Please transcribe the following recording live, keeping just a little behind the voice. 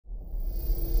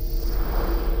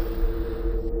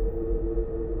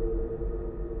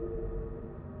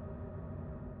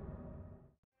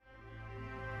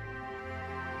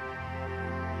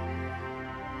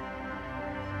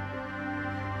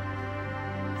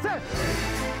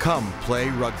Come play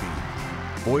rugby.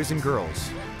 Boys and girls,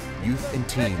 youth and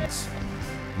teens,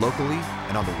 locally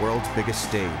and on the world's biggest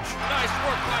stage. Nice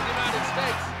work by the United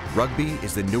States. Rugby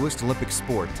is the newest Olympic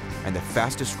sport and the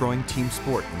fastest growing team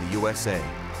sport in the USA.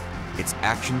 Its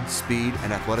action, speed,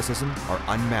 and athleticism are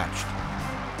unmatched.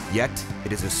 Yet,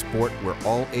 it is a sport where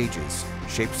all ages,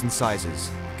 shapes, and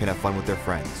sizes can have fun with their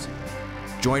friends.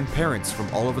 Join parents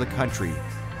from all over the country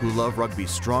who love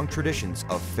rugby's strong traditions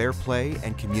of fair play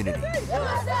and community.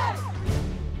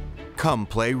 Come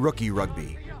play Rookie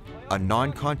Rugby, a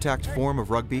non-contact form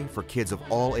of rugby for kids of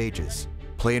all ages.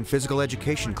 Play in physical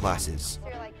education classes,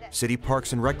 city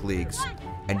parks and rec leagues,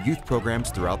 and youth programs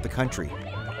throughout the country.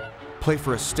 Play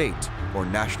for a state or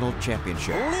national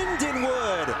championship.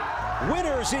 Lindenwood,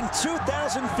 winners in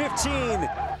 2015.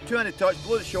 200 touch,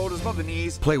 below the shoulders, above the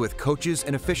knees. Play with coaches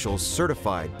and officials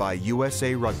certified by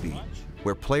USA Rugby,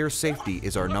 where player safety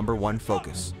is our #1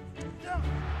 focus.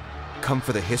 Come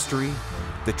for the history,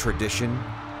 the tradition,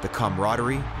 the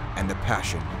camaraderie, and the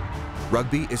passion.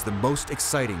 Rugby is the most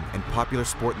exciting and popular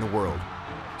sport in the world,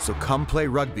 so come play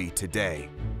rugby today.